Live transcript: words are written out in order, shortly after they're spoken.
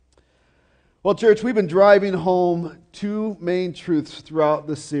Well, church, we've been driving home two main truths throughout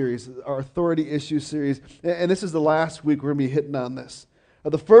this series, our authority issue series, and this is the last week we're going to be hitting on this.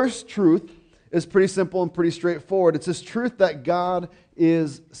 The first truth is pretty simple and pretty straightforward. It's this truth that God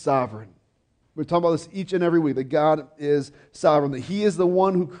is sovereign. We're talking about this each and every week, that God is sovereign, that He is the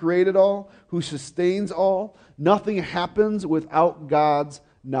one who created all, who sustains all. Nothing happens without God's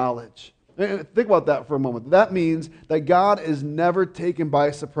knowledge. Think about that for a moment. That means that God is never taken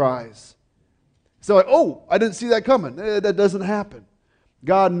by surprise. So, I didn't see that coming. That doesn't happen.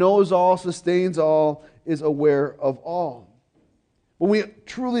 God knows all, sustains all, is aware of all. When we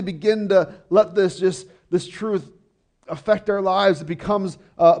truly begin to let this truth affect our lives, it becomes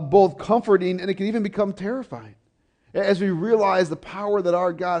both comforting and it can even become terrifying. As we realize the power that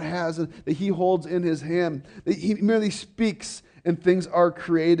our God has and that He holds in His hand, that He merely speaks and things are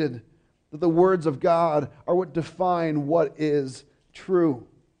created, that the words of God are what define what is true.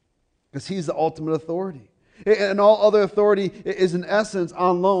 Because He's the ultimate authority. And all other authority is in essence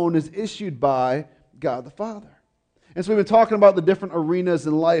on loan, is issued by God the Father. And so we've been talking about the different arenas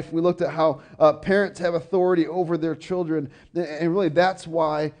in life. We looked at how parents have authority over their children. And really that's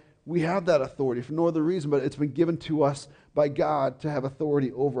why we have that authority, for no other reason, but it's been given to us by God to have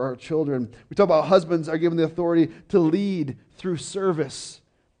authority over our children. We talk about husbands are given the authority to lead through service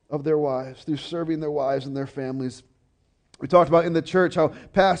of their wives, through serving their wives and their families. We talked about in the church how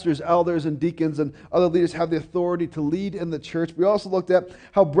pastors, elders, and deacons and other leaders have the authority to lead in the church. We also looked at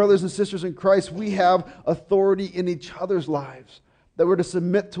how brothers and sisters in Christ, we have authority in each other's lives, that we're to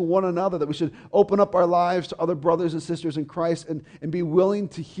submit to one another, that we should open up our lives to other brothers and sisters in Christ and be willing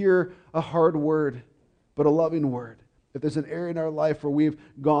to hear a hard word, but a loving word, if there's an area in our life where we've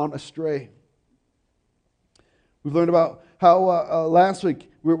gone astray. We've learned about how last week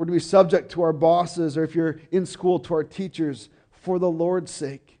we're to be subject to our bosses, or if you're in school, to our teachers for the Lord's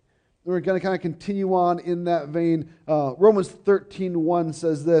sake. And we're going to kind of continue on in that vein. Romans 13:1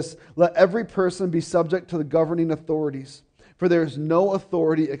 says this, "Let every person be subject to the governing authorities, for there is no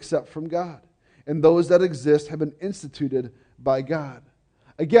authority except from God, and those that exist have been instituted by God."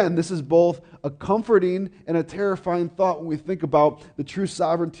 Again, this is both a comforting and a terrifying thought when we think about the true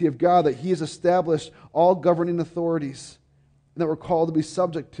sovereignty of God, that He has established all governing authorities and that we're called to be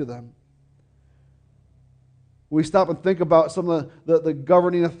subject to them. When we stop and think about some of the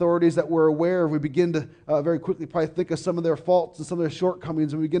governing authorities that we're aware of, we begin to very quickly probably think of some of their faults and some of their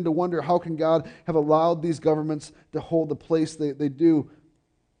shortcomings, and we begin to wonder, how can God have allowed these governments to hold the place they do?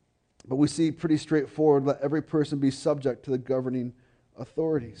 But we see pretty straightforward, let every person be subject to the governing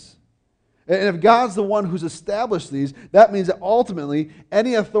authorities. And if God's the one who's established these, that means that ultimately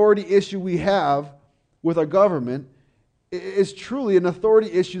any authority issue we have with our government is truly an authority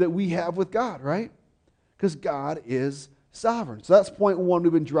issue that we have with God, right? Because God is sovereign. So that's point one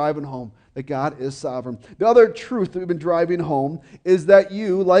we've been driving home, that God is sovereign. The other truth that we've been driving home is that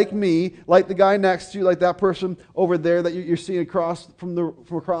you, like me, like the guy next to you, like that person over there that you're seeing across from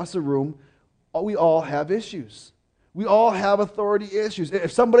across the room, we all have issues. We all have authority issues.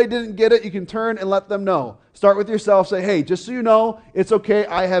 If somebody didn't get it, you can turn and let them know. Start with yourself. Say, hey, just so you know, it's okay,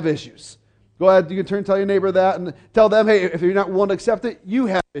 I have issues. Go ahead, you can turn and tell your neighbor that and tell them, hey, if you're not willing to accept it, you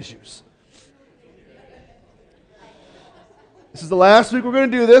have issues. This is the last week we're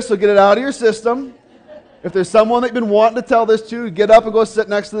going to do this, so get it out of your system. If there's someone that you've been wanting to tell this to, get up and go sit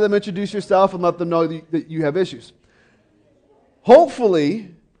next to them, introduce yourself, and let them know that you have issues.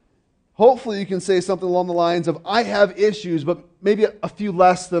 Hopefully you can say something along the lines of, I have issues, but maybe a few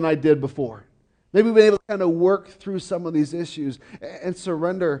less than I did before. Maybe we've been able to kind of work through some of these issues and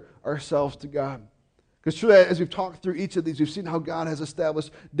surrender ourselves to God. Because truly, as we've talked through each of these, we've seen how God has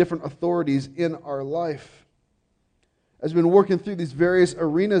established different authorities in our life. As we've been working through these various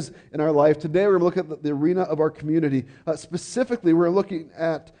arenas in our life, today we're going to look at the arena of our community. Specifically, we're looking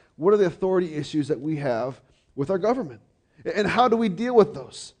at what are the authority issues that we have with our government. And how do we deal with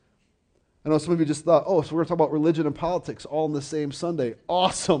those? I know some of you just thought, so we're going to talk about religion and politics all on the same Sunday.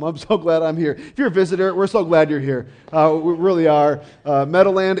 Awesome. I'm so glad I'm here. If you're a visitor, we're so glad you're here. We really are.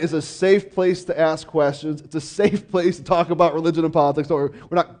 Meadowland is a safe place to ask questions. It's a safe place to talk about religion and politics. So we're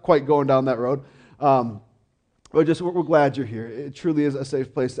not quite going down that road. But we're glad you're here. It truly is a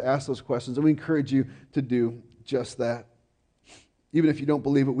safe place to ask those questions, and we encourage you to do just that. Even if you don't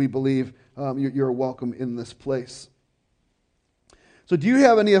believe what we believe, you're welcome in this place. So do you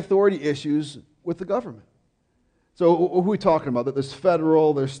have any authority issues with the government? So who are we talking about? That there's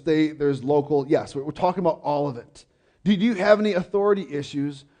federal, there's state, there's local. Yes, we're talking about all of it. Do you have any authority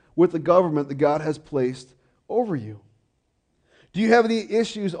issues with the government that God has placed over you? Do you have any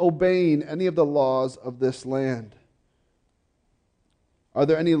issues obeying any of the laws of this land? Are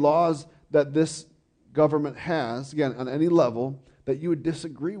there any laws that this government has, again, on any level, that you would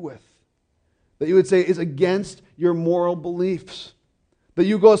disagree with, that you would say is against your moral beliefs, that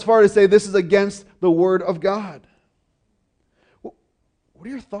you go as far as to say this is against the Word of God? What are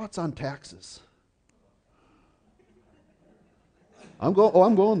your thoughts on taxes? I'm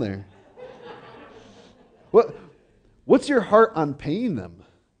going there. What's your heart on paying them?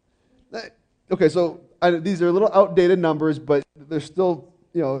 Okay, so these are a little outdated numbers, but they're still,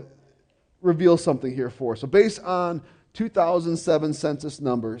 reveal something here for us. So based on 2007 census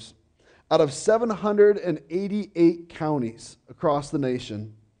numbers, out of 788 counties across the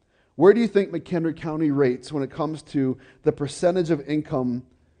nation, where do you think McHenry County rates when it comes to the percentage of income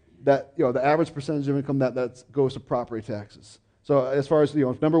that, the average percentage of income that goes to property taxes? So as far as,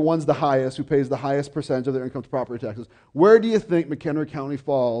 number one's the highest, who pays the highest percentage of their income to property taxes. Where do you think McHenry County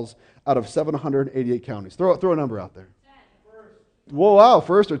falls out of 788 counties? Throw a number out there. 10. Whoa, wow,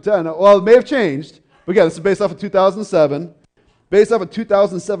 first or 10. Well, it may have changed. But again, this is based off of 2007. Based off of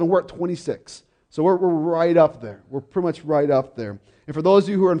 2007, we're at 26. So we're right up there. We're pretty much right up there. And for those of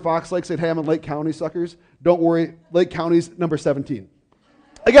you who are in Fox Lake, St. Hammond, Lake County suckers, don't worry, Lake County's number 17.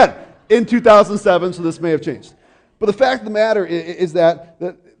 Again, in 2007, so this may have changed. But the fact of the matter is that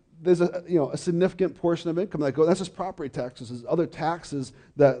there's a significant portion of income that goes, that's just property taxes, there's other taxes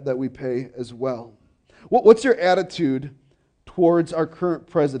that we pay as well. What's your attitude towards our current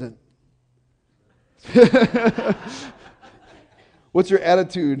president? What's your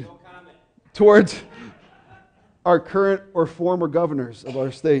attitude towards our current or former governors of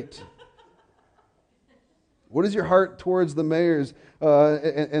our state? What is your heart towards the mayors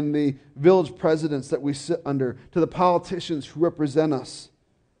and the village presidents that we sit under, to the politicians who represent us,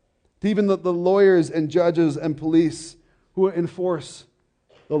 to even the lawyers and judges and police who enforce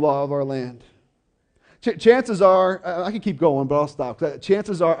the law of our land? Chances are, I can keep going, but I'll stop.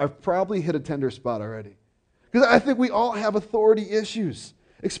 Chances are I've probably hit a tender spot already. Because I think we all have authority issues,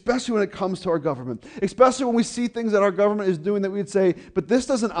 especially when it comes to our government. Especially when we see things that our government is doing that we'd say, but this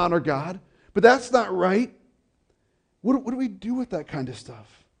doesn't honor God, but that's not right. What do we do with that kind of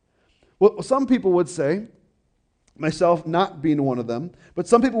stuff? Well, some people would say, myself not being one of them, but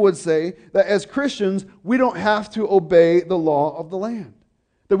some people would say that as Christians, we don't have to obey the law of the land.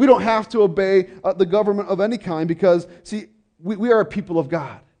 That we don't have to obey the government of any kind because, see, we are a people of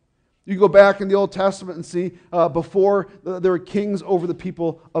God. You go back in the Old Testament and see before there were kings over the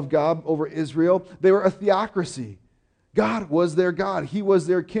people of God, over Israel, they were a theocracy. God was their God. He was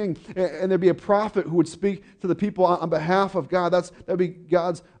their king. And there'd be a prophet who would speak to the people on behalf of God. That'd be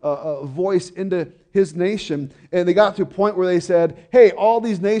God's voice into his nation. And they got to a point where they said, hey, all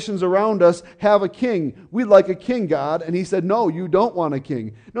these nations around us have a king. We'd like a king, God. And he said, no, you don't want a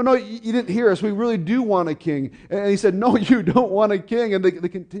king. No, you didn't hear us. We really do want a king. And he said, no, you don't want a king. And they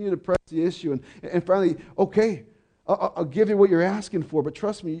continue to press the issue. And finally, okay, I'll give you what you're asking for, but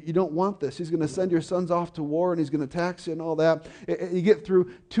trust me, you don't want this. He's going to send your sons off to war, and he's going to tax you and all that. You get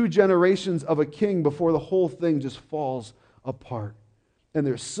through 2 generations of a king before the whole thing just falls apart. And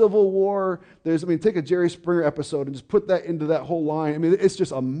there's civil war. Take a Jerry Springer episode and just put that into that whole line. It's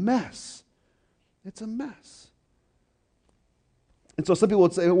just a mess. It's a mess. And so some people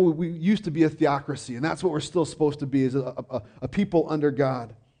would say, well, we used to be a theocracy, and that's what we're still supposed to be, is a people under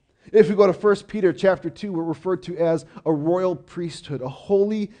God. If we go to 1 Peter chapter 2, we're referred to as a royal priesthood, a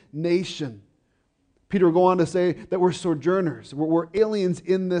holy nation. Peter will go on to say that we're sojourners, we're aliens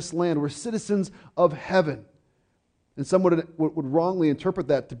in this land, we're citizens of heaven. And some would wrongly interpret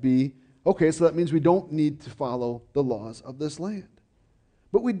that to be, okay, so that means we don't need to follow the laws of this land.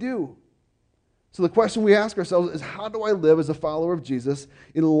 But we do. So the question we ask ourselves is, how do I live as a follower of Jesus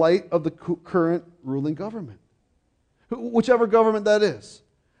in light of the current ruling government? Whichever government that is.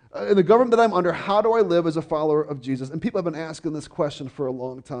 In the government that I'm under, how do I live as a follower of Jesus? And people have been asking this question for a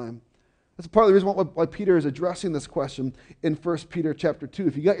long time. That's part of the reason why Peter is addressing this question in 1 Peter chapter 2.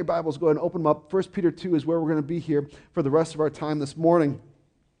 If you got your Bibles, go ahead and open them up. 1 Peter 2 is where we're going to be here for the rest of our time this morning.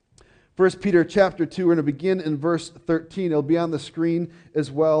 1 Peter chapter 2, we're going to begin in verse 13. It'll be on the screen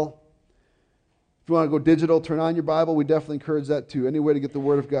as well. If you want to go digital, turn on your Bible. We definitely encourage that too. Any way to get the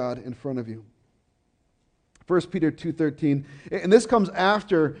Word of God in front of you. 1 Peter 2:13. And this comes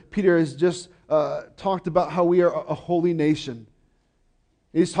after Peter has just talked about how we are a holy nation.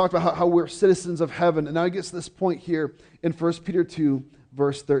 He's talked about how we're citizens of heaven. And now he gets to this point here in 1 Peter 2,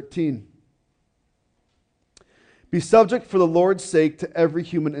 verse 13. Be subject for the Lord's sake to every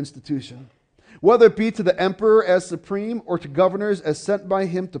human institution, whether it be to the emperor as supreme or to governors as sent by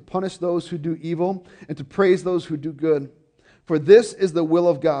him to punish those who do evil and to praise those who do good. For this is the will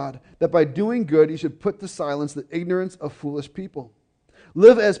of God, that by doing good you should put to silence the ignorance of foolish people.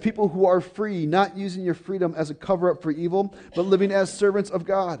 Live as people who are free, not using your freedom as a cover-up for evil, but living as servants of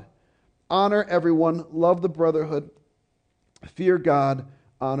God. Honor everyone, love the brotherhood, fear God,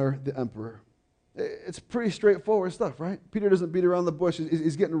 honor the emperor. It's pretty straightforward stuff, right? Peter doesn't beat around the bush.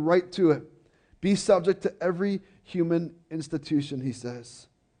 He's getting right to it. Be subject to every human institution, he says.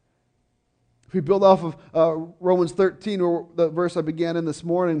 If we build off of Romans 13, or the verse I began in this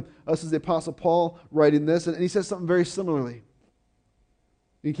morning, this is the Apostle Paul writing this, and he says something very similarly.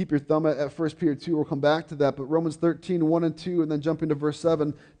 You can keep your thumb at 1 Peter 2, we'll come back to that, but Romans 13, 1 and 2, and then jumping to verse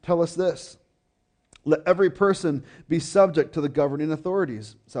 7, tell us this. Let every person be subject to the governing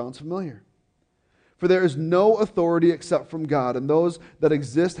authorities. Sounds familiar. For there is no authority except from God, and those that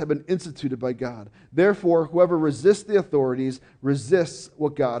exist have been instituted by God. Therefore, whoever resists the authorities resists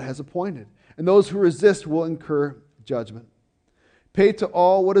what God has appointed, and those who resist will incur judgment. Pay to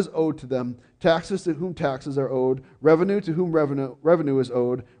all what is owed to them, taxes to whom taxes are owed, revenue to whom revenue is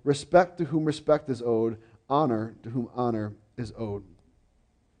owed, respect to whom respect is owed, honor to whom honor is owed.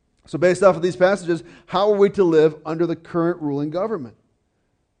 So based off of these passages, how are we to live under the current ruling government?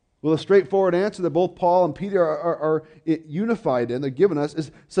 Well, a straightforward answer that both Paul and Peter are unified in, they're giving us,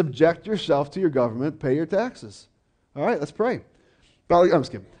 is subject yourself to your government, pay your taxes. All right, let's pray. I'm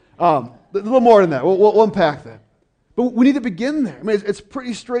just kidding. A little more than that. We'll unpack that. But we need to begin there. I mean, it's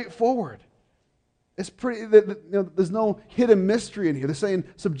pretty straightforward. It's pretty. There's no hidden mystery in here. They're saying,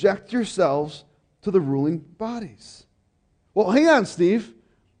 subject yourselves to the ruling bodies. Well, hang on, Steve.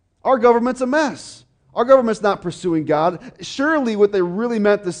 Our government's a mess. Our government's not pursuing God. Surely what they really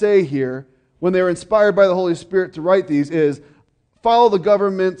meant to say here, when they were inspired by the Holy Spirit to write these, is follow the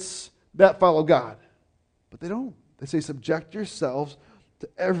governments that follow God. But they don't. They say, subject yourselves to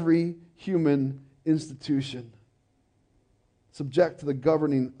every human institution. Subject to the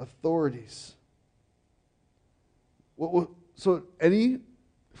governing authorities. So any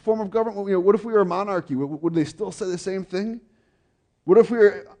form of government, what if we were a monarchy? Would they still say the same thing? What if we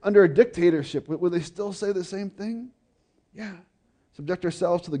were under a dictatorship? Would they still say the same thing? Yeah. Subject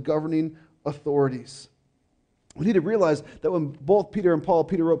ourselves to the governing authorities. We need to realize that when both Peter and Paul,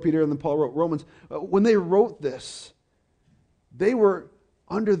 Peter wrote Peter and then Paul wrote Romans, when they wrote this, they were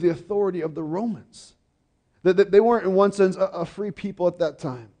under the authority of the Romans. That they weren't, in one sense, a free people at that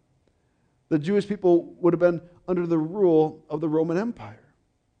time. The Jewish people would have been under the rule of the Roman Empire.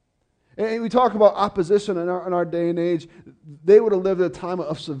 And we talk about opposition in our day and age. They would have lived at a time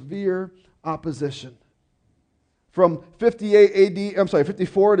of severe opposition. From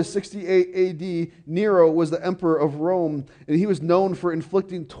 54 to 68 AD, Nero was the emperor of Rome, and he was known for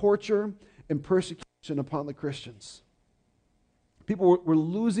inflicting torture and persecution upon the Christians. People were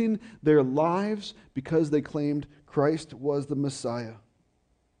losing their lives because they claimed Christ was the Messiah.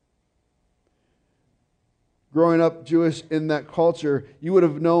 Growing up Jewish in that culture, you would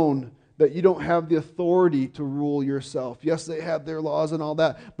have known that you don't have the authority to rule yourself. Yes, they had their laws and all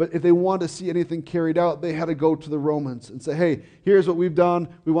that, but if they wanted to see anything carried out, they had to go to the Romans and say, hey, here's what we've done.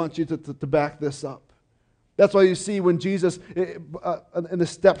 We want you to back this up. That's why you see when Jesus, in the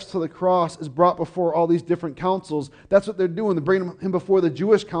steps to the cross, is brought before all these different councils, that's what they're doing. They're bringing him before the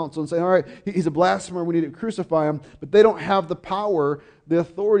Jewish council and saying, all right, he's a blasphemer, we need to crucify him. But they don't have the power, the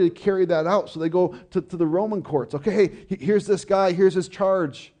authority to carry that out. So they go to the Roman courts. Okay, hey, here's this guy, here's his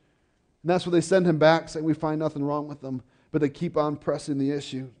charge. And that's where they send him back, saying we find nothing wrong with him. But they keep on pressing the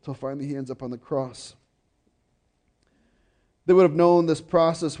issue until finally he ends up on the cross. They would have known this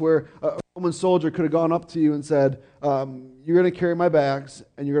process where a Roman soldier could have gone up to you and said, you're going to carry my bags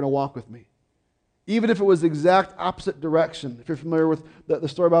and you're going to walk with me. Even if it was the exact opposite direction. If you're familiar with the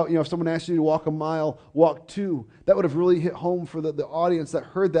story about, if someone asked you to walk a mile, walk two. That would have really hit home for the audience that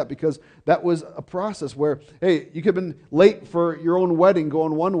heard that, because that was a process where, hey, you could have been late for your own wedding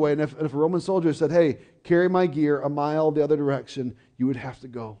going one way, and if a Roman soldier said, hey, carry my gear a mile the other direction, you would have to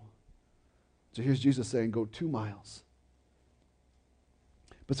go. So here's Jesus saying, go 2 miles.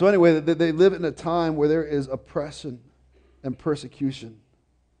 But so anyway, they live in a time where there is oppression and persecution.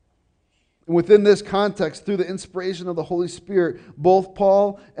 And within this context, through the inspiration of the Holy Spirit, both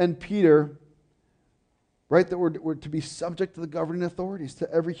Paul and Peter, right, that we're to be subject to the governing authorities,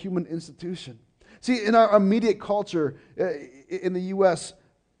 to every human institution. See, in our immediate culture, in the U.S.,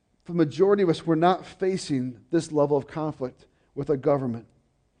 the majority of us, we're not facing this level of conflict with our government.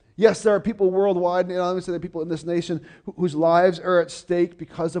 Yes, there are people worldwide, and let me say there are people in this nation whose lives are at stake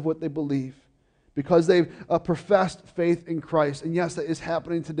because of what they believe, because they've professed faith in Christ. And yes, that is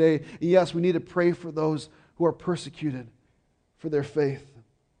happening today. And yes, we need to pray for those who are persecuted for their faith.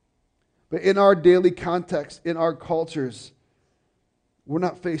 But in our daily context, in our cultures, we're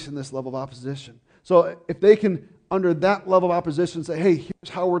not facing this level of opposition. So if they can under that level of opposition and say, hey, here's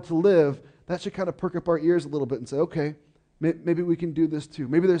how we're to live, that should kind of perk up our ears a little bit and say, okay, maybe we can do this too.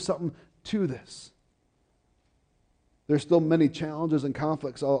 Maybe there's something to this. There's still many challenges and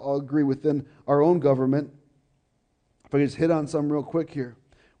conflicts, I'll agree, within our own government. If I could just hit on some real quick here.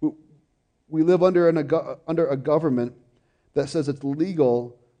 We live under a government that says it's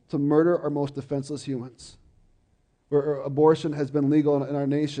legal to murder our most defenseless humans, where abortion has been legal in our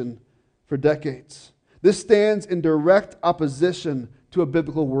nation for decades. This stands in direct opposition to a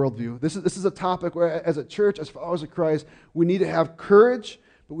biblical worldview. This is a topic where, as a church, as followers of Christ, we need to have courage,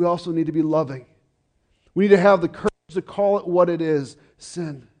 but we also need to be loving. We need to have the courage to call it what it is,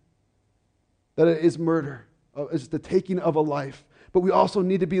 sin. That it is murder. It's the taking of a life. But we also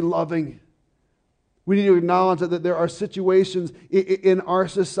need to be loving. We need to acknowledge that there are situations in our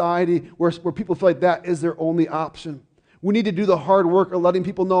society where people feel like that is their only option. We need to do the hard work of letting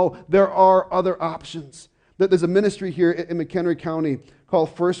people know there are other options. That there's a ministry here in McHenry County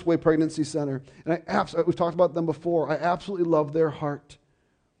called First Way Pregnancy Center. And we've talked about them before. I absolutely love their heart.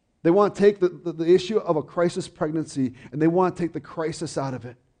 They want to take the issue of a crisis pregnancy and they want to take the crisis out of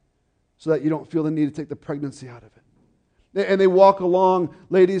it so that you don't feel the need to take the pregnancy out of it. And they walk along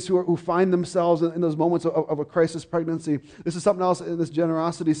ladies who find themselves in those moments of a crisis pregnancy. This is something else in this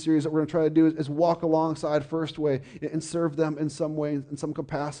generosity series that we're going to try to do is walk alongside First Way and serve them in some way, in some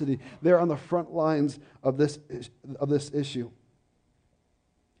capacity. They're on the front lines of this issue.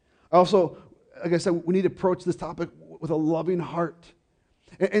 Also, like I said, we need to approach this topic with a loving heart.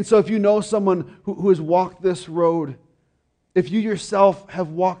 And so if you know someone who has walked this road, if you yourself have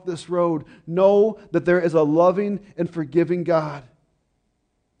walked this road, know that there is a loving and forgiving God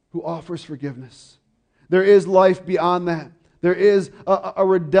who offers forgiveness. There is life beyond that. There is a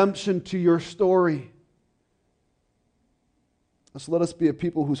redemption to your story. So let us be a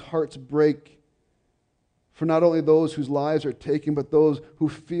people whose hearts break for not only those whose lives are taken, but those who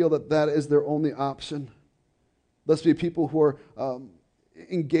feel that that is their only option. Let's be people who are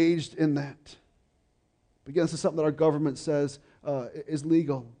engaged in that. Again, this is something that our government says is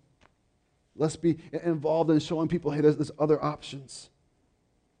legal. Let's be involved in showing people, hey, there's other options.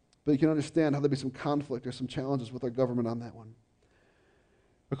 But you can understand how there'll be some conflict or some challenges with our government on that one.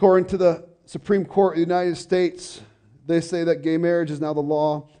 According to the Supreme Court of the United States, they say that gay marriage is now the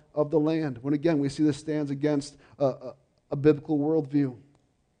law of the land. When again, we see this stands against a biblical worldview.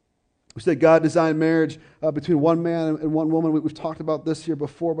 We say God designed marriage between one man and one woman. We've talked about this here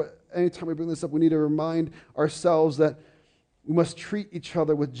before, but anytime we bring this up, we need to remind ourselves that we must treat each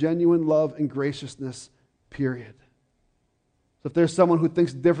other with genuine love and graciousness, period. So if there's someone who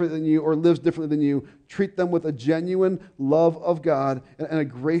thinks differently than you or lives differently than you, treat them with a genuine love of God and a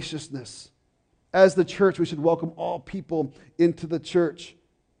graciousness. As the church, we should welcome all people into the church.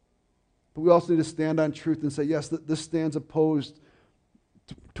 But we also need to stand on truth and say, yes, this stands opposed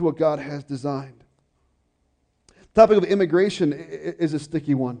to what God has designed. The topic of immigration is a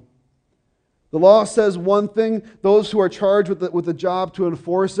sticky one. The law says one thing. Those who are charged with the job to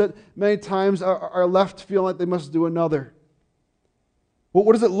enforce it many times are left feeling like they must do another. Well,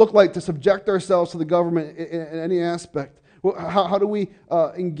 what does it look like to subject ourselves to the government in any aspect? Well, how do we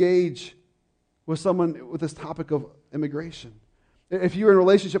engage with someone with this topic of immigration? If you're in a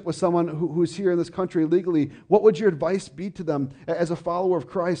relationship with someone who's here in this country legally, what would your advice be to them as a follower of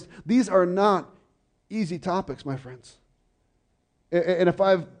Christ? These are not easy topics, my friends. And if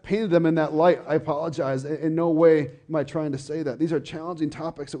I've painted them in that light, I apologize. In no way am I trying to say that. These are challenging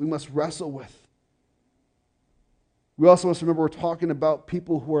topics that we must wrestle with. We also must remember we're talking about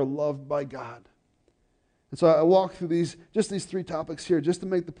people who are loved by God. And so I walk through these three topics here just to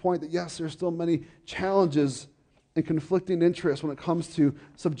make the point that yes, there's still many challenges and conflicting interests when it comes to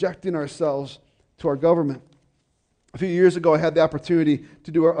subjecting ourselves to our government. A few years ago, I had the opportunity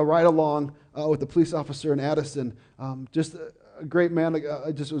to do a ride-along with a police officer in Addison. Just a great man.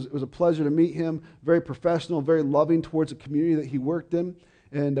 It was a pleasure to meet him. Very professional, very loving towards the community that he worked in.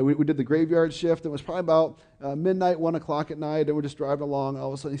 And we did the graveyard shift. It was probably about midnight, 1 o'clock at night, and we're just driving along. All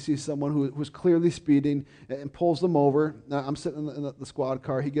of a sudden, you see someone who's clearly speeding and pulls them over. Now, I'm sitting in the squad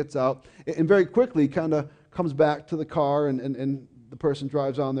car. He gets out and very quickly kind of comes back to the car, and the person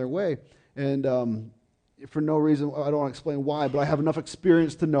drives on their way. And for no reason, I don't want to explain why, but I have enough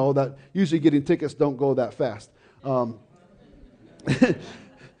experience to know that usually getting tickets don't go that fast. So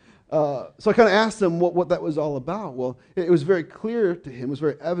I kind of asked him what that was all about. Well, it was very clear to him, it was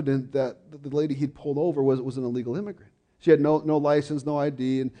very evident that the lady he'd pulled over was an illegal immigrant. She had no license, no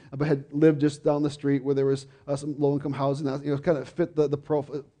ID, but had lived just down the street where there was some low-income housing. Kind of fit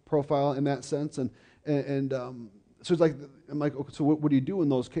the profile in that sense. So it's like, I'm like, okay, so what do you do in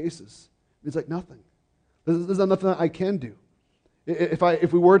those cases? He's like, nothing. There's nothing that I can do.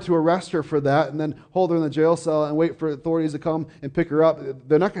 If we were to arrest her for that and then hold her in the jail cell and wait for authorities to come and pick her up,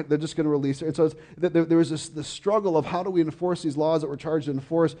 they're just going to release her. And so there was this struggle of how do we enforce these laws that we're charged to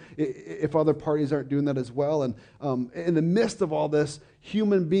enforce if other parties aren't doing that as well. And in the midst of all this,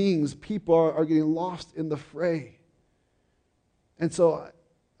 human beings, people are getting lost in the fray. And so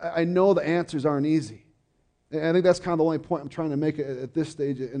I know the answers aren't easy. And I think that's kind of the only point I'm trying to make at this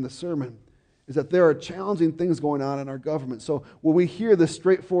stage in the sermon, is that there are challenging things going on in our government. So when we hear this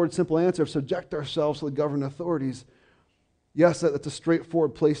straightforward, simple answer of subject ourselves to the governing authorities, yes, that's a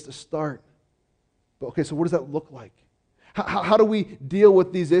straightforward place to start. But okay, so what does that look like? How do we deal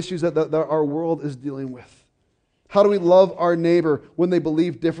with these issues that our world is dealing with? How do we love our neighbor when they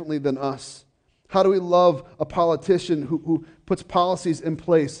believe differently than us? How do we love a politician who puts policies in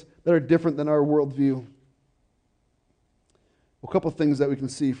place that are different than our worldview? A couple of things that we can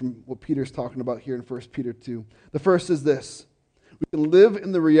see from what Peter's talking about here in 1 Peter 2. The first is this. We can live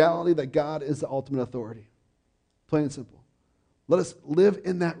in the reality that God is the ultimate authority. Plain and simple. Let us live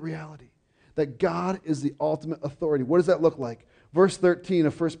in that reality, that God is the ultimate authority. What does that look like? Verse 13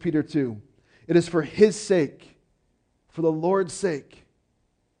 of 1 Peter 2. It is for His sake, for the Lord's sake,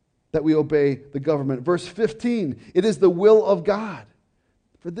 that we obey the government. Verse 15. It is the will of God.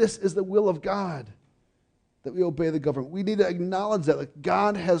 For this is the will of God, that we obey the government. We need to acknowledge that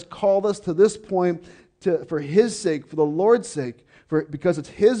God has called us to this point for His sake, for the Lord's sake, because it's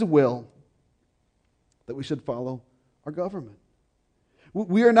His will that we should follow our government.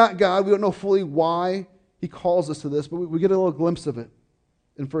 We are not God. We don't know fully why He calls us to this, but we get a little glimpse of it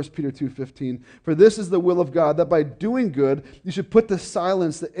in 1 Peter 2:15. For this is the will of God, that by doing good you should put to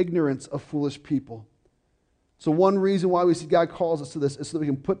silence the ignorance of foolish people. So one reason why we see God calls us to this is so that we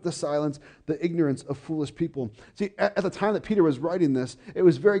can put to silence the ignorance of foolish people. See, at the time that Peter was writing this, it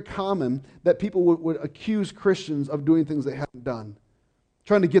was very common that people would accuse Christians of doing things they hadn't done,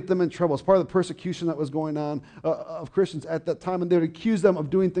 trying to get them in trouble. It's part of the persecution that was going on of Christians at that time, and they would accuse them of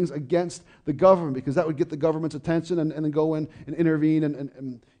doing things against the government because that would get the government's attention and then go in and intervene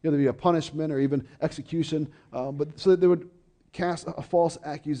and there'd be a punishment or even execution. But so that they would cast a false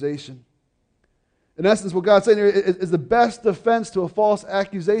accusation. In essence, what God's saying here is the best defense to a false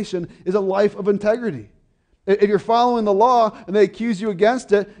accusation is a life of integrity. If you're following the law and they accuse you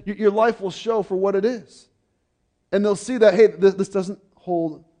against it, your life will show for what it is. And they'll see that, hey, this doesn't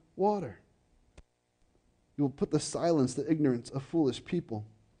hold water. You will put to silence the ignorance of foolish people.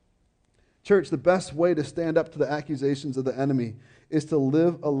 Church, the best way to stand up to the accusations of the enemy is to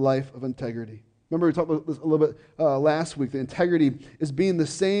live a life of integrity. Remember we talked about this a little bit last week. The integrity is being the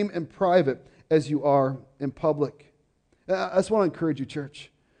same in private as you are in public. I just want to encourage you,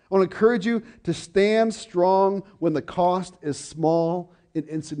 church. I want to encourage you to stand strong when the cost is small and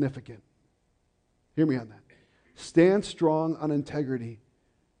insignificant. Hear me on that. Stand strong on integrity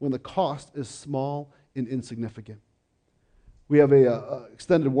when the cost is small and insignificant. We have a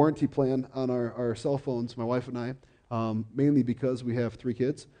extended warranty plan on our cell phones, my wife and I, mainly because we have 3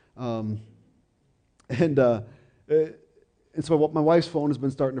 kids. And so my wife's phone has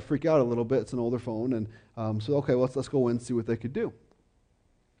been starting to freak out a little bit. It's an older phone. And so, okay, let's go in and see what they could do.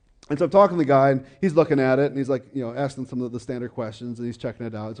 And so I'm talking to the guy, and he's looking at it, and he's like, asking some of the standard questions, and he's checking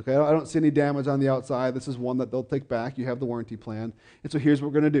it out. It's okay, I don't see any damage on the outside. This is one that they'll take back. You have the warranty plan. And so here's what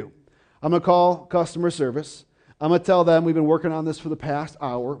we're going to do. I'm going to call customer service. I'm going to tell them we've been working on this for the past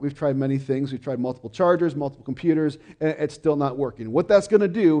hour. We've tried many things. We've tried multiple chargers, multiple computers, and it's still not working. What that's going to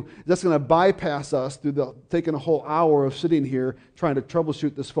do is that's going to bypass us through taking a whole hour of sitting here trying to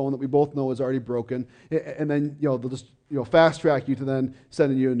troubleshoot this phone that we both know is already broken, and then they'll just fast track you to then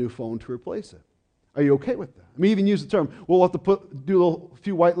sending you a new phone to replace it. Are you okay with that? I mean, even use the term, we'll have to do a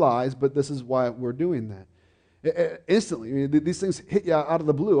few white lies, but this is why we're doing that. Instantly, I mean, these things hit you out of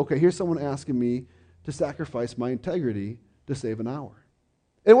the blue. Okay, here's someone asking me to sacrifice my integrity to save an hour.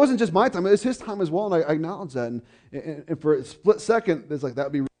 It wasn't just my time, it was his time as well, and I acknowledge that. And for a split second, it's like, that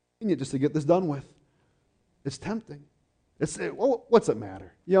would be convenient just to get this done with. It's tempting. Well, what's it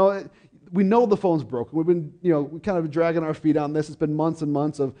matter? We know the phone's broken. We've been, we kind of dragging our feet on this. It's been months and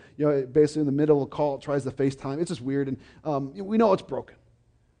months of, basically in the middle of a call, it tries to FaceTime. It's just weird, and we know it's broken.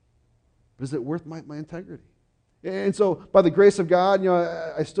 But is it worth my integrity? And so, by the grace of God,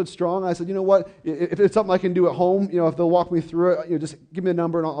 I stood strong. I said, you know what? If it's something I can do at home, if they'll walk me through it, just give me a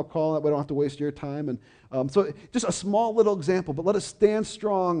number and I'll call it. But I don't have to waste your time. And so, just a small little example. But let us stand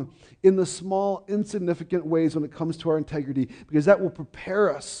strong in the small, insignificant ways when it comes to our integrity, because that will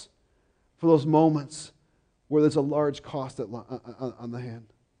prepare us for those moments where there's a large cost on the hand.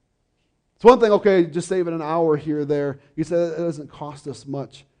 It's one thing, okay, just saving an hour here or there. You said it doesn't cost us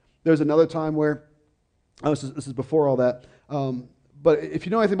much. There's another time where This is before all that. But if you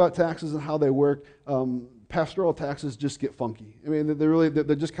know anything about taxes and how they work, pastoral taxes just get funky. I mean,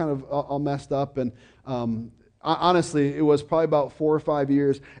 they're just kind of all messed up. And honestly, it was probably about 4 or 5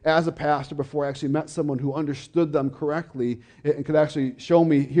 years as a pastor before I actually met someone who understood them correctly and could actually show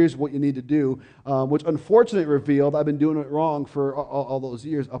me, here's what you need to do, which unfortunately revealed I've been doing it wrong for all those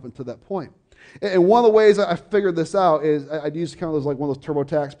years up until that point. And one of the ways I figured this out is I'd use kind of those, like one of those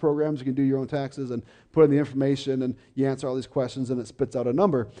TurboTax programs. You can do your own taxes and put in the information, and you answer all these questions, and it spits out a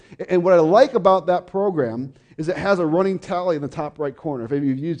number. And what I like about that program is it has a running tally in the top right corner. If any of you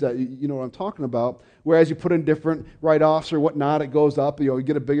have used that, you know what I'm talking about. Whereas you put in different write-offs or whatnot, it goes up. You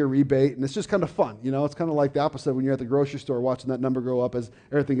get a bigger rebate, and it's just kind of fun. It's kind of like the opposite when you're at the grocery store watching that number go up as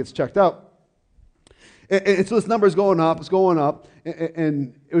everything gets checked out. And so this number is going up,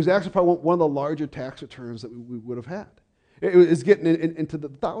 and it was actually probably one of the larger tax returns that we would have had. It was getting into the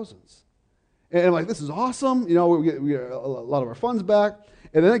thousands. And I'm like, this is awesome. We get a lot of our funds back.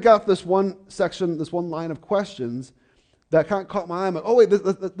 And then it got this one section, this one line of questions that kind of caught my eye. I'm like, oh, wait,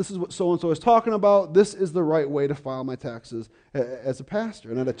 this is what so-and-so is talking about. This is the right way to file my taxes as a pastor.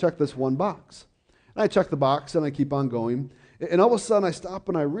 And I had to check this one box. And I check the box, and I keep on going. And all of a sudden, I stop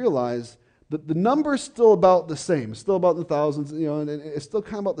and I realize the number's still about the same. It's still about the thousands, and it's still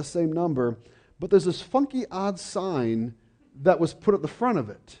kind of about the same number. But there's this funky, odd sign that was put at the front of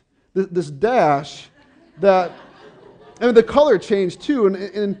it. This dash that, the color changed too.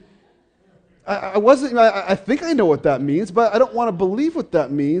 And I think I know what that means, but I don't want to believe what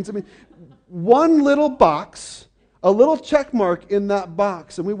that means. I mean, one little box, a little check mark in that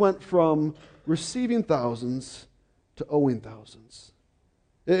box, and we went from receiving thousands to owing thousands.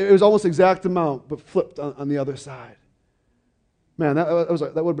 It was almost the exact amount, but flipped on the other side. Man, that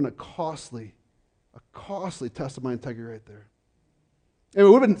would have been a costly test of my integrity right there. And it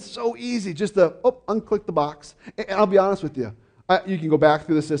would have been so easy just to unclick the box. And I'll be honest with you. You can go back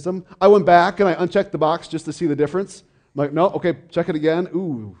through the system. I went back and I unchecked the box just to see the difference. I'm like, no, okay, check it again.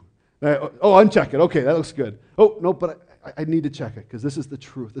 Ooh. Uncheck it. Okay, that looks good. Oh, no, but I need to check it because this is the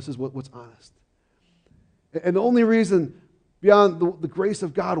truth. This is what's honest. And the only reason beyond the grace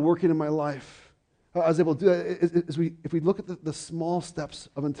of God working in my life, I was able to do that is if we look at the small steps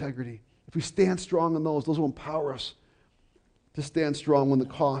of integrity, if we stand strong in those will empower us to stand strong when the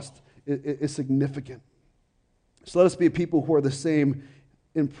cost is significant. So let us be people who are the same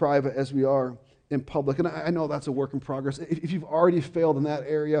in private as we are in public. And I know that's a work in progress. If you've already failed in that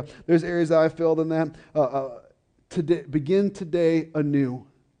area, there's areas that I failed in that. Begin today anew.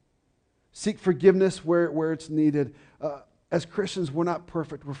 Seek forgiveness where it's needed. As Christians, we're not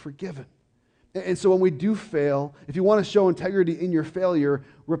perfect. We're forgiven. And so when we do fail, if you want to show integrity in your failure,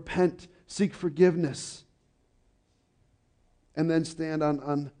 repent, seek forgiveness, and then stand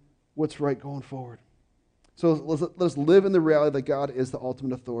on what's right going forward. So let us live in the reality that God is the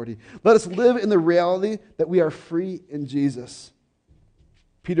ultimate authority. Let us live in the reality that we are free in Jesus.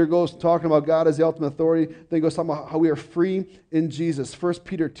 Peter goes talking about God as the ultimate authority. Then he goes talking about how we are free in Jesus. 1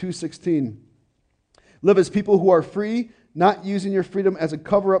 Peter 2:16. Live as people who are free, not using your freedom as a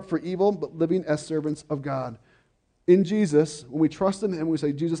cover-up for evil, but living as servants of God. In Jesus, when we trust in Him, we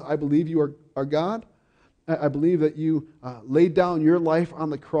say, Jesus, I believe you are God. I believe that you laid down your life on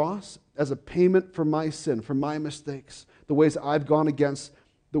the cross as a payment for my sin, for my mistakes, the ways that I've gone against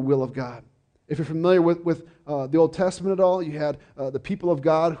the will of God. If you're familiar with the Old Testament at all, you had the people of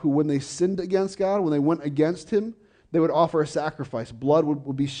God who, when they sinned against God, when they went against Him, they would offer a sacrifice. Blood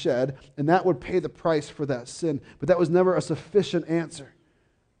would be shed, and that would pay the price for that sin. But that was never a sufficient answer.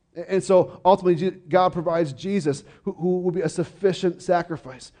 And so ultimately, God provides Jesus, who will be a sufficient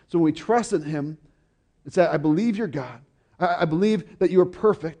sacrifice. So when we trust in Him, it's that I believe you're God. I believe that you are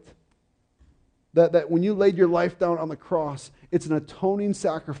perfect. That when you laid your life down on the cross, it's an atoning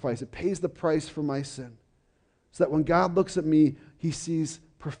sacrifice. It pays the price for my sin. So that when God looks at me, He sees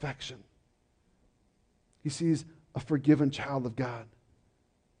perfection. He sees a forgiven child of God.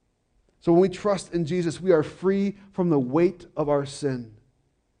 So when we trust in Jesus, we are free from the weight of our sin.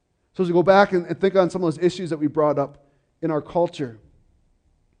 So as we go back and think on some of those issues that we brought up in our culture,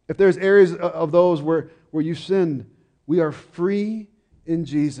 if there's areas of those where you sinned, we are free in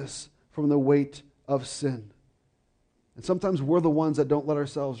Jesus from the weight of sin. And sometimes we're the ones that don't let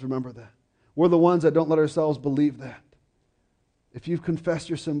ourselves remember that. We're the ones that don't let ourselves believe that. If you've confessed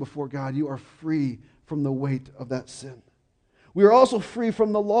your sin before God, you are free from the weight of that sin. We are also free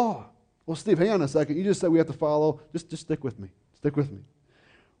from the law. Well, Steve, hang on a second. You just said we have to follow. Just stick with me. Stick with me.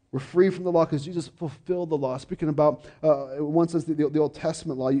 We're free from the law because Jesus fulfilled the law. Speaking about, one sense, the Old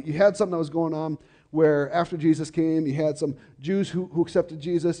Testament law. You had something that was going on where after Jesus came, you had some Jews who accepted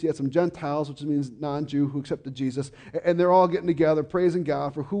Jesus, you had some Gentiles, which means non-Jew, who accepted Jesus, and they're all getting together, praising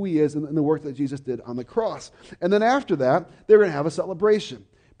God for who he is and the work that Jesus did on the cross. And then after that, they're going to have a celebration.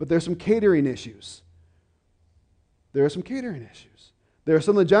 But there's some catering issues. There are some catering issues. There are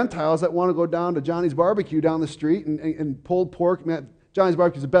some of the Gentiles that want to go down to Johnny's Barbecue down the street and pulled pork. Man, Johnny's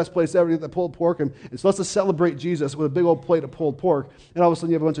Barbecue is the best place ever to get the pulled pork. And so let's just celebrate Jesus with a big old plate of pulled pork. And all of a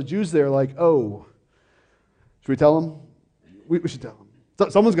sudden you have a bunch of Jews there like, oh, should we tell them? We should tell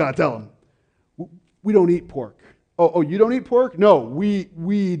them. Someone's got to tell them. We don't eat pork. Oh, you don't eat pork? No, we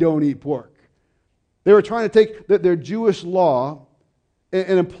don't eat pork. They were trying to take their Jewish law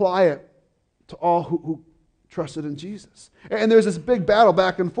and apply it to all who trusted in Jesus. And there's this big battle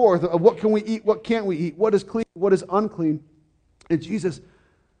back and forth of what can we eat, what can't we eat, what is clean, what is unclean. And Jesus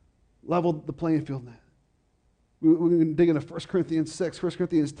leveled the playing field in that. We're going to dig into 1 Corinthians 6, 1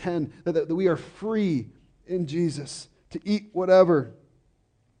 Corinthians 10, that we are free in Jesus to eat whatever.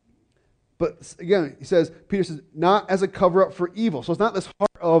 But again, Peter says, not as a cover-up for evil. So it's not this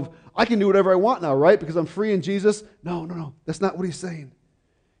heart of, I can do whatever I want now, right? Because I'm free in Jesus. No. That's not what he's saying.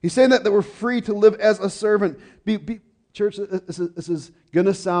 He's saying that we're free to live as a servant. Church, this is going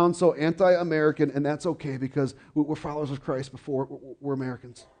to sound so anti-American, and that's okay because we're followers of Christ before we're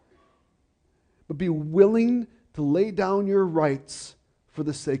Americans. But be willing to lay down your rights for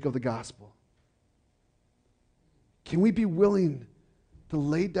the sake of the gospel. Can we be willing to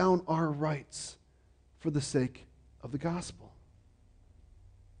lay down our rights for the sake of the gospel?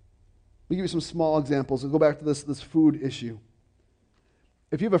 Let me give you some small examples. I'll go back to this food issue.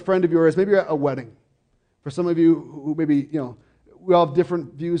 If you have a friend of yours, maybe you're at a wedding. For some of you who maybe, we all have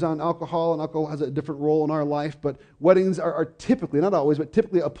different views on alcohol, and alcohol has a different role in our life, but weddings are typically, not always, but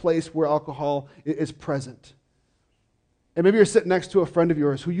typically a place where alcohol is present. And maybe you're sitting next to a friend of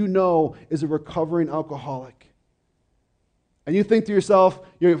yours who you know is a recovering alcoholic. And you think to yourself,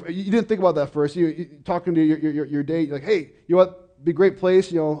 you didn't think about that first. You're talking to your date, you're like, hey, you know what, it'd be a great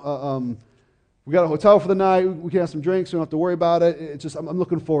place, we got a hotel for the night, we can have some drinks, we don't have to worry about it. It's just, I'm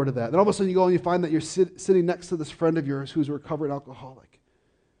looking forward to that. Then all of a sudden you go and you find that you're sitting next to this friend of yours who's a recovering alcoholic.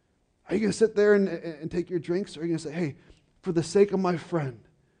 Are you going to sit there and take your drinks? Or are you going to say, hey, for the sake of my friend,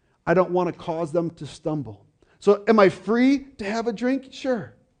 I don't want to cause them to stumble. So am I free to have a drink?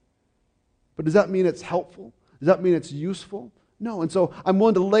 Sure. But does that mean it's helpful? Does that mean it's useful? No. And so I'm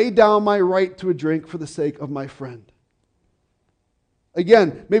willing to lay down my right to a drink for the sake of my friend.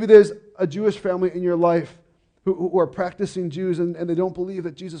 Again, maybe there's a Jewish family in your life who are practicing Jews and they don't believe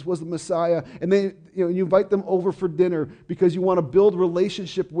that Jesus was the Messiah, and you invite them over for dinner because you want to build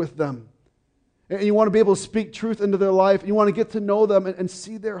relationship with them. And you want to be able to speak truth into their life. You want to get to know them and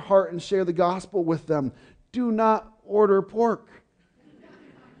see their heart and share the gospel with them. Do not order pork.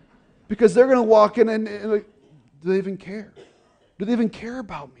 Because they're going to walk in and like, do they even care? Do they even care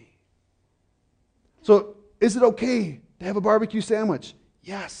about me? So is it okay to have a barbecue sandwich?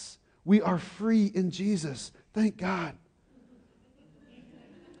 Yes. We are free in Jesus. Thank God.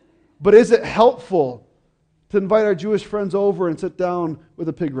 But is it helpful to invite our Jewish friends over and sit down with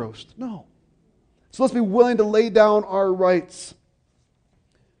a pig roast? No. So let's be willing to lay down our rights.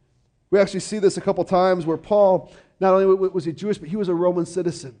 We actually see this a couple times where Paul, not only was he Jewish, but he was a Roman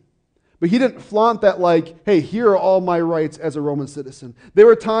citizen. But he didn't flaunt that like, hey, here are all my rights as a Roman citizen. There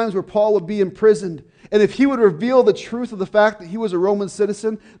were times where Paul would be imprisoned, and if he would reveal the truth of the fact that he was a Roman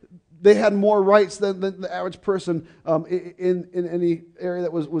citizen, they had more rights than the average person in any area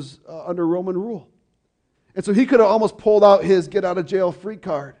that was under Roman rule. And so he could have almost pulled out his get-out-of-jail-free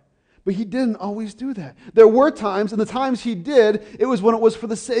card. But he didn't always do that. There were times, and the times he did, it was when it was for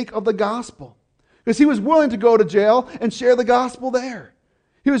the sake of the gospel. Because he was willing to go to jail and share the gospel there.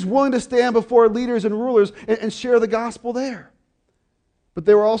 He was willing to stand before leaders and rulers and share the gospel there. But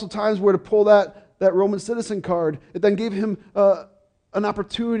there were also times where to pull that Roman citizen card, it then gave him an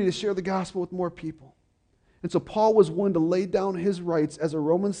opportunity to share the gospel with more people. And so Paul was willing to lay down his rights as a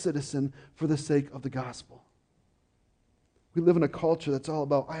Roman citizen for the sake of the gospel. We live in a culture that's all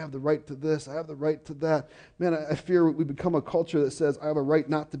about, I have the right to this, I have the right to that. Man, I fear we become a culture that says, I have a right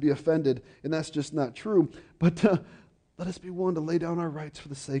not to be offended, and that's just not true. But let us be willing to lay down our rights for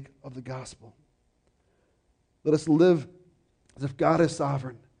the sake of the gospel. Let us live as if God is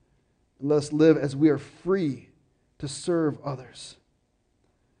sovereign. And let us live as we are free to serve others.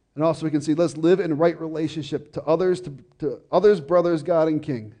 And also we can see, let's live in right relationship to others, to others, brothers, God, and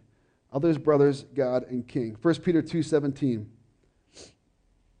King. Others, brothers, God, and King. 1 Peter 2:17.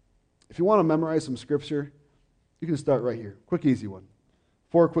 If you want to memorize some scripture, you can start right here. Quick, easy one.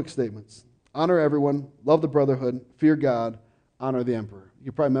 4 quick statements. Honor everyone, love the brotherhood, fear God, honor the emperor. You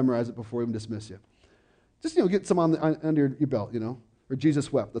can probably memorize it before we even dismiss you. Just, get some under your belt, Or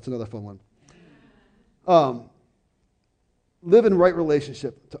Jesus wept. That's another fun one. Live in right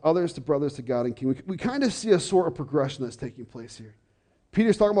relationship to others, to brothers, to God and King. We kind of see a sort of progression that's taking place here.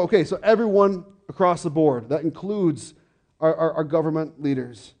 Peter's talking about, okay, so everyone across the board, that includes our government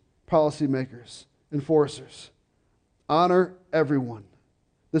leaders, policymakers, enforcers. Honor everyone.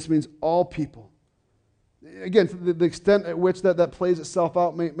 This means all people. Again, the extent at which that plays itself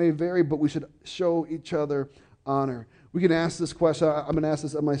out may vary, but we should show each other honor. We can ask this question. I'm going to ask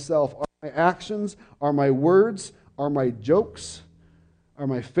this of myself. Are my actions, are my words, are my jokes, are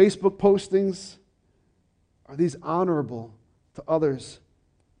my Facebook postings, are these honorable to others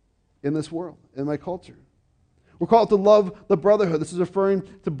in this world, in my culture? We're called to love the brotherhood. This is referring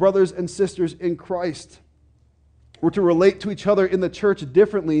to brothers and sisters in Christ. We're to relate to each other in the church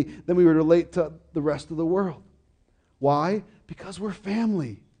differently than we would relate to the rest of the world. Why? Because we're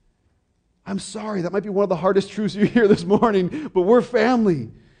family. I'm sorry, that might be one of the hardest truths you hear this morning, but we're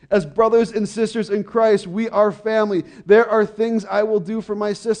family. As brothers and sisters in Christ, we are family. There are things I will do for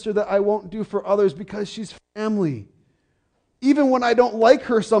my sister that I won't do for others because she's family. Even when I don't like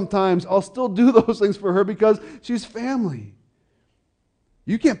her sometimes, I'll still do those things for her because she's family.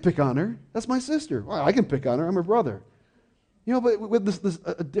 You can't pick on her. That's my sister. Well, I can pick on her. I'm her brother. But with this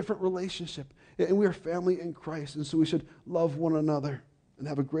a different relationship. And we are family in Christ, and so we should love one another and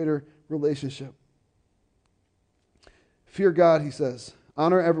have a greater relationship. Fear God, he says.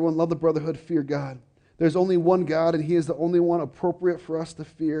 Honor everyone, love the brotherhood, fear God. There's only one God, and he is the only one appropriate for us to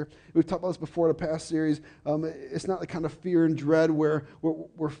fear. We've talked about this before in a past series. It's not the kind of fear and dread where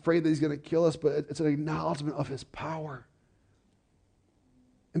we're afraid that he's going to kill us, but it's an acknowledgement of his power.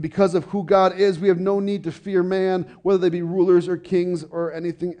 And because of who God is, we have no need to fear man, whether they be rulers or kings or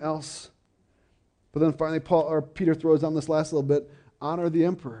anything else. But then finally, Peter throws down this last little bit. Honor the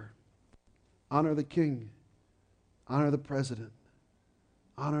emperor. Honor the king. Honor the president.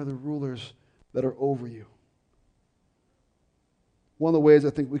 Honor the rulers that are over you. One of the ways I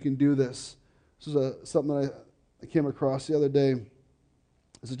think we can do this is something that I came across the other day.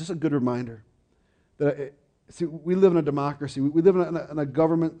 This is just a good reminder that we live in a democracy. We live in a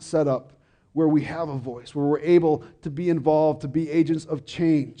government setup where we have a voice, where we're able to be involved, to be agents of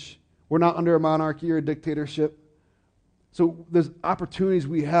change. We're not under a monarchy or a dictatorship. So there's opportunities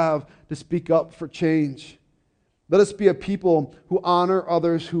we have to speak up for change. Let us be a people who honor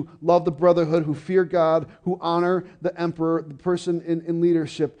others, who love the brotherhood, who fear God, who honor the emperor, the person in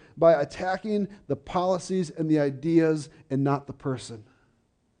leadership, by attacking the policies and the ideas and not the person.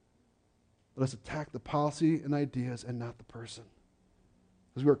 Let us attack the policy and ideas and not the person,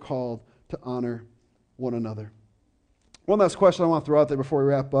 because we are called to honor one another. One last question I want to throw out there before we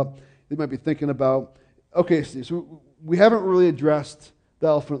wrap up. You might be thinking about, okay, Steve, so we haven't really addressed the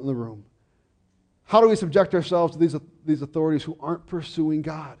elephant in the room. How do we subject ourselves to these authorities who aren't pursuing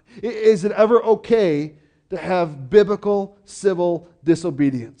God? Is it ever okay to have biblical civil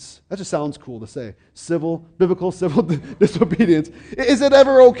disobedience? That just sounds cool to say. Biblical civil disobedience. Is it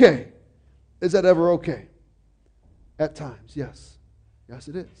ever okay? Is that ever okay? At times, yes. Yes,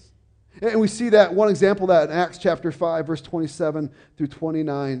 it is. And we see that, one example of that in Acts chapter 5, verse 27 through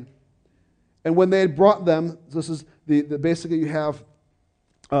 29. And when they had brought them, this is basically you have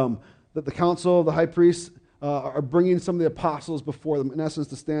that the council of the high priests are bringing some of the apostles before them, in essence,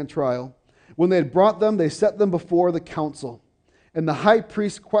 to stand trial. When they had brought them, they set them before the council. And the high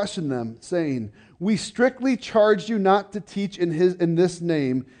priest questioned them, saying, "We strictly charged you not to teach in this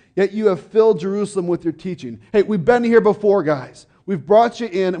name, yet you have filled Jerusalem with your teaching." Hey, we've been here before, guys. We've brought you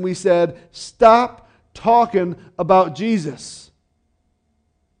in and we said, stop talking about Jesus.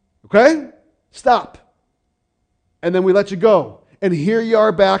 Okay? Stop. And then we let you go. And here you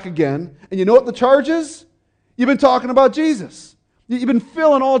are back again. And you know what the charge is? You've been talking about Jesus. You've been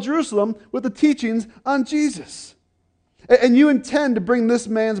filling all Jerusalem with the teachings on Jesus. And you intend to bring this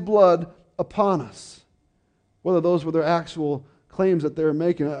man's blood upon us. Whether those were their actual claims that they were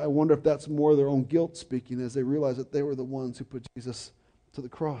making, I wonder if that's more their own guilt speaking as they realize that they were the ones who put Jesus to the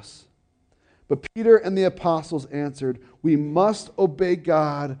cross. But Peter and the apostles answered, "We must obey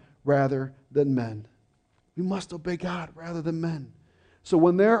God rather than men." We must obey God rather than men. So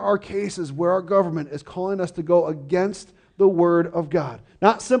when there are cases where our government is calling us to go against the Word of God,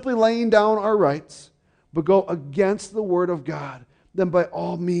 not simply laying down our rights, but go against the Word of God, then by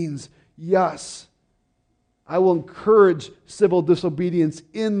all means, yes, I will encourage civil disobedience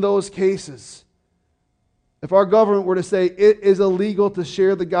in those cases. If our government were to say it is illegal to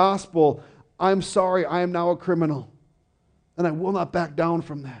share the gospel, I'm sorry, I am now a criminal. And I will not back down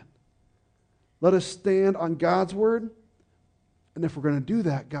from that. Let us stand on God's word. And if we're going to do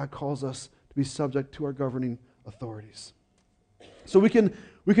that, God calls us to be subject to our governing authorities. So we can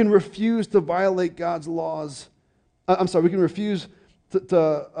refuse to violate God's laws. We can refuse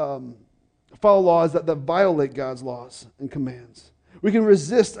to follow laws that violate God's laws and commands. We can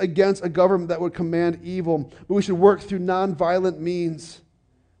resist against a government that would command evil, but we should work through nonviolent means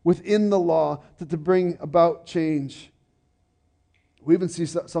within the law to bring about change. We even see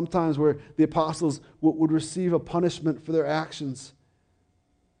sometimes where the apostles would receive a punishment for their actions.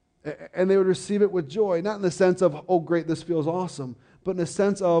 And they would receive it with joy, not in the sense of, oh great, this feels awesome, but in the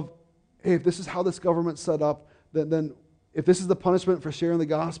sense of, hey, if this is how this government's set up, then if this is the punishment for sharing the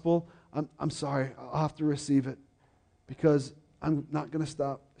gospel, I'm sorry, I'll have to receive it because I'm not going to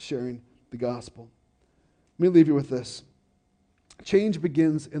stop sharing the gospel. Let me leave you with this. Change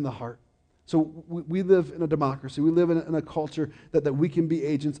begins in the heart. So we live in a democracy. We live in a culture that we can be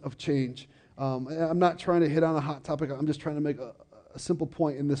agents of change. I'm not trying to hit on a hot topic. I'm just trying to make a simple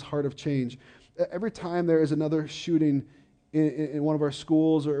point in this heart of change. Every time there is another shooting in one of our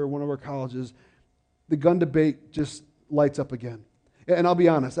schools or one of our colleges, the gun debate just lights up again. And I'll be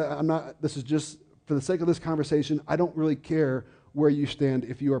honest, this is just for the sake of this conversation, I don't really care where you stand,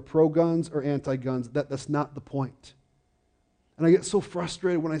 if you are pro-guns or anti-guns. That's not the point. And I get so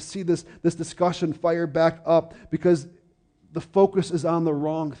frustrated when I see this discussion fire back up because the focus is on the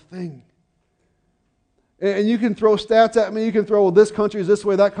wrong thing. And you can throw stats at me. You can throw, well, this country is this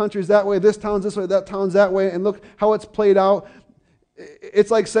way, that country is that way, this town's this way, that town's that way, and look how it's played out.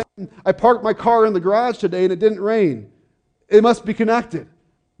 It's like saying, I parked my car in the garage today and it didn't rain. It must be connected.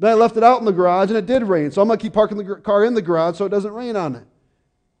 Then I left it out in the garage and it did rain, so I'm going to keep parking the car in the garage so it doesn't rain on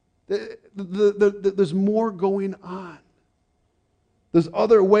it. There's more going on. There's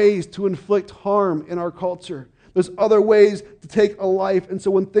other ways to inflict harm in our culture. There's other ways to take a life. And so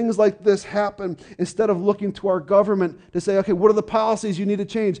when things like this happen, instead of looking to our government to say, okay, what are the policies you need to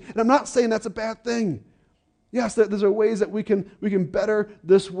change? And I'm not saying that's a bad thing. Yes, there are ways that we can better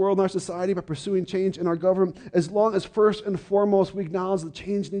this world and our society by pursuing change in our government, as long as first and foremost we acknowledge the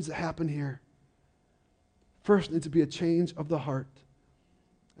change needs to happen here. First needs to be a change of the heart.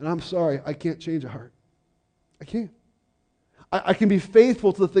 And I'm sorry, I can't change a heart. I can't. I can be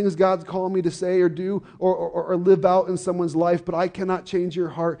faithful to the things God's calling me to say or do or live out in someone's life, but I cannot change your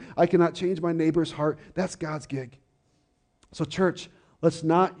heart. I cannot change my neighbor's heart. That's God's gig. So church, let's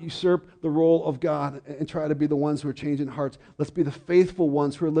not usurp the role of God and try to be the ones who are changing hearts. Let's be the faithful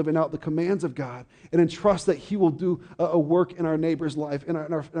ones who are living out the commands of God and entrust that He will do a work in our neighbor's life, in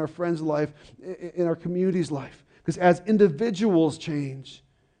our friend's life, in our community's life. Because as individuals change,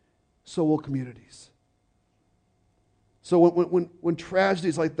 so will communities. So when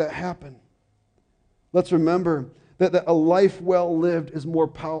tragedies like that happen, let's remember that a life well lived is more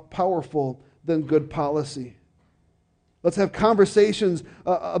powerful than good policy. Let's have conversations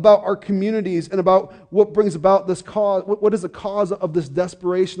about our communities and about what brings about this cause. What is the cause of this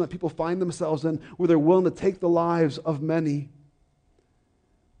desperation that people find themselves in, where they're willing to take the lives of many?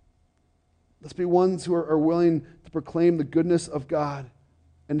 Let's be ones who are willing to proclaim the goodness of God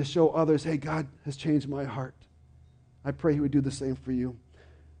and to show others, hey, God has changed my heart. I pray He would do the same for you.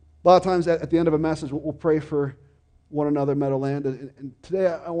 A lot of times at the end of a message, we'll pray for one another, Meadowland. And today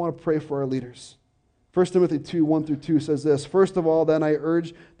I want to pray for our leaders. 1 Timothy 2, 1-2 says this, First of all, then I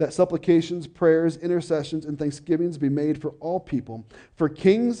urge that supplications, prayers, intercessions, and thanksgivings be made for all people, for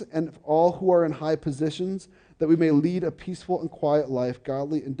kings and all who are in high positions, that we may lead a peaceful and quiet life,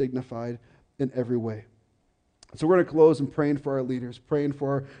 godly and dignified in every way. So we're going to close in praying for our leaders, praying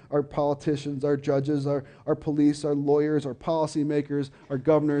for our politicians, our judges, our police, our lawyers, our policymakers, our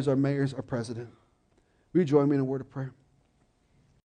governors, our mayors, our president. Will you join me in a word of prayer?